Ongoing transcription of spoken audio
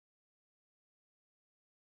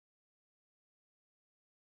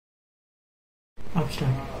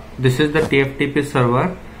This is the TFTP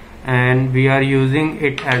server, and we are using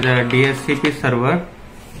it as a DHCP server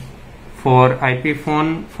for IP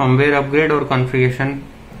phone firmware upgrade or configuration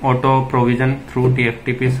auto provision through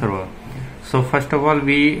TFTP server. So first of all,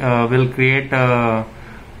 we will create a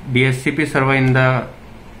DHCP server in the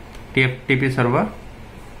TFTP server.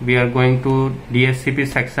 We are going to DHCP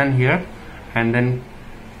section here, and then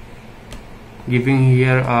giving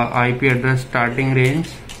here a IP address starting range,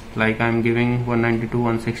 like I'm giving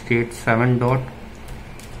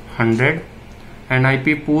 192.168.7.100, and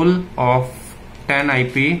IP pool of 10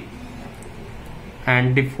 IP,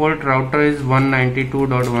 and default router is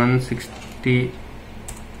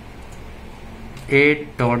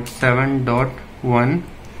 192.168.7.1,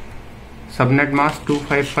 subnet mask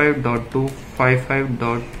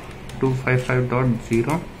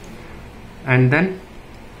 255.255.255.0, and then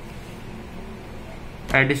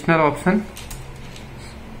additional option,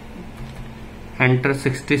 enter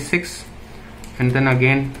 66, and then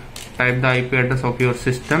again type the IP address of your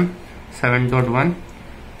system 7.1,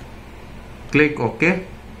 click OK,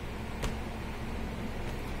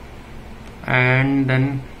 and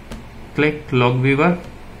then click log viewer.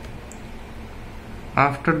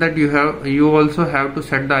 After that you also have to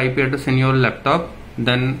set the IP address in your laptop,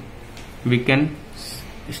 then we can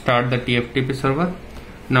start the TFTP server.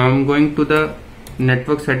 Now I'm going to the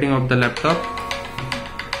network setting of the laptop.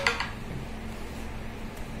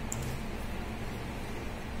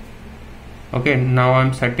 Okay, now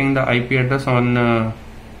I'm setting the IP address on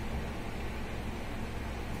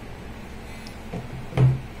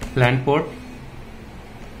LAN port,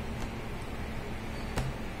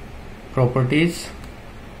 properties,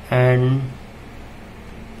 and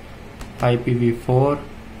IPv4.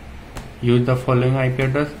 Use the following IP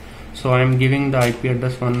address. So I am giving the IP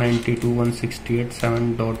address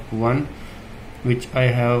 192.168.7.1, which I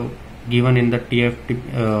have given in the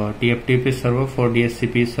TFTP server for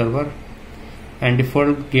DHCP server, and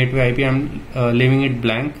default gateway IP I am leaving it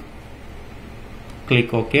blank.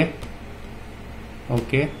 Click OK,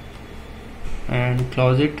 and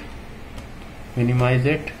close it, minimize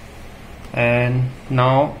it, and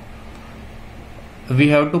now we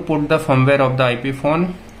have to put the firmware of the IP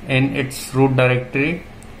phone in its root directory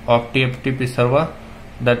of TFTP server.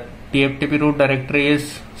 The TFTP root directory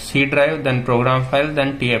is C drive, then program file,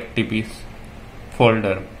 then TFTP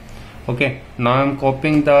folder. Okay, now I am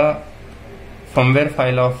copying the firmware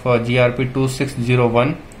file of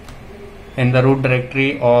grp2601 in the root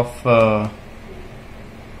directory of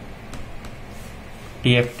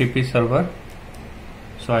TFTP server.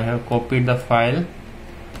 So I have copied the file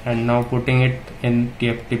and now putting it in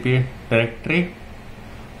TFTP directory,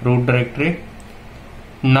 root directory.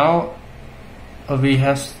 Now we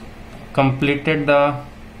have completed the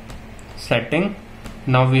setting.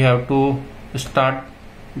 Now we have to start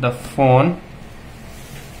the phone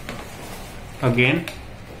again.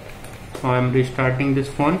 So I am restarting this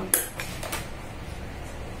phone.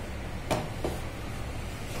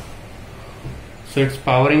 So it's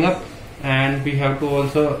powering up, and we have to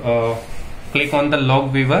also click on the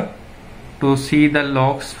log viewer to see the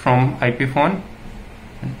logs from IP phone.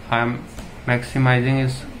 I am maximizing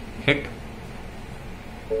it.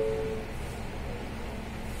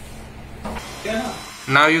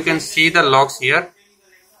 Now you can see the logs here.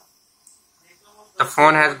 The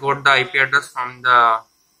phone has got the IP address from the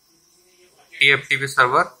TFTP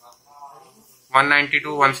server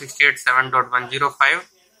 192.168.7.105,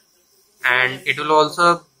 and it will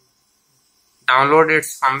also download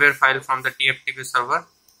its firmware file from the TFTP server.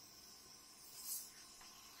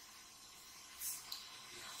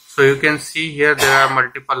 So you can see here there are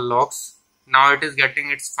multiple logs. Now it is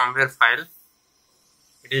getting its firmware file.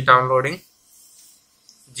 It is downloading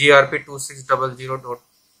grp2600.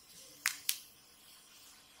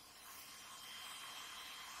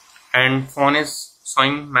 And phone is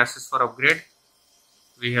showing message for upgrade.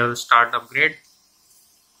 We have start upgrade.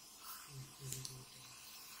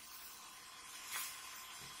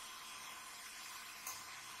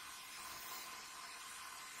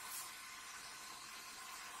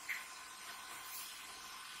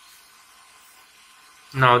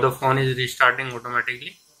 Now the phone is restarting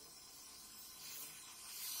automatically.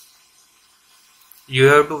 You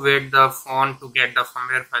have to wait the phone to get the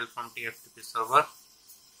firmware file from TFTP server.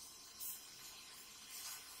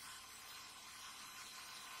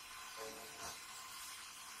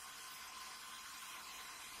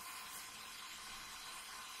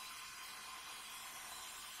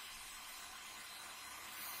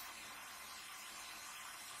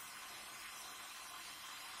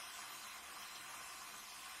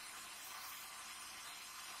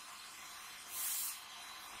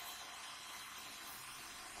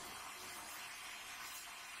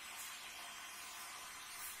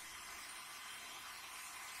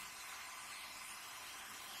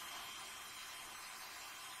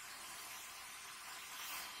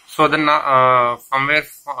 So the firmware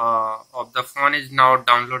of the phone is now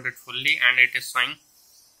downloaded fully, and it is showing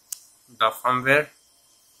the firmware.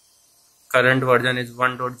 Current version is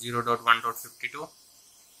 1.0.1.52.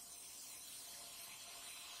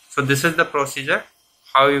 So this is the procedure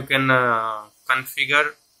how you can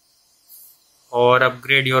configure or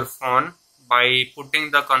upgrade your phone by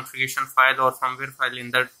putting the configuration file or firmware file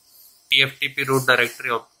in the TFTP root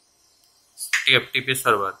directory of TFTP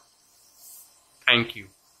server. Thank you.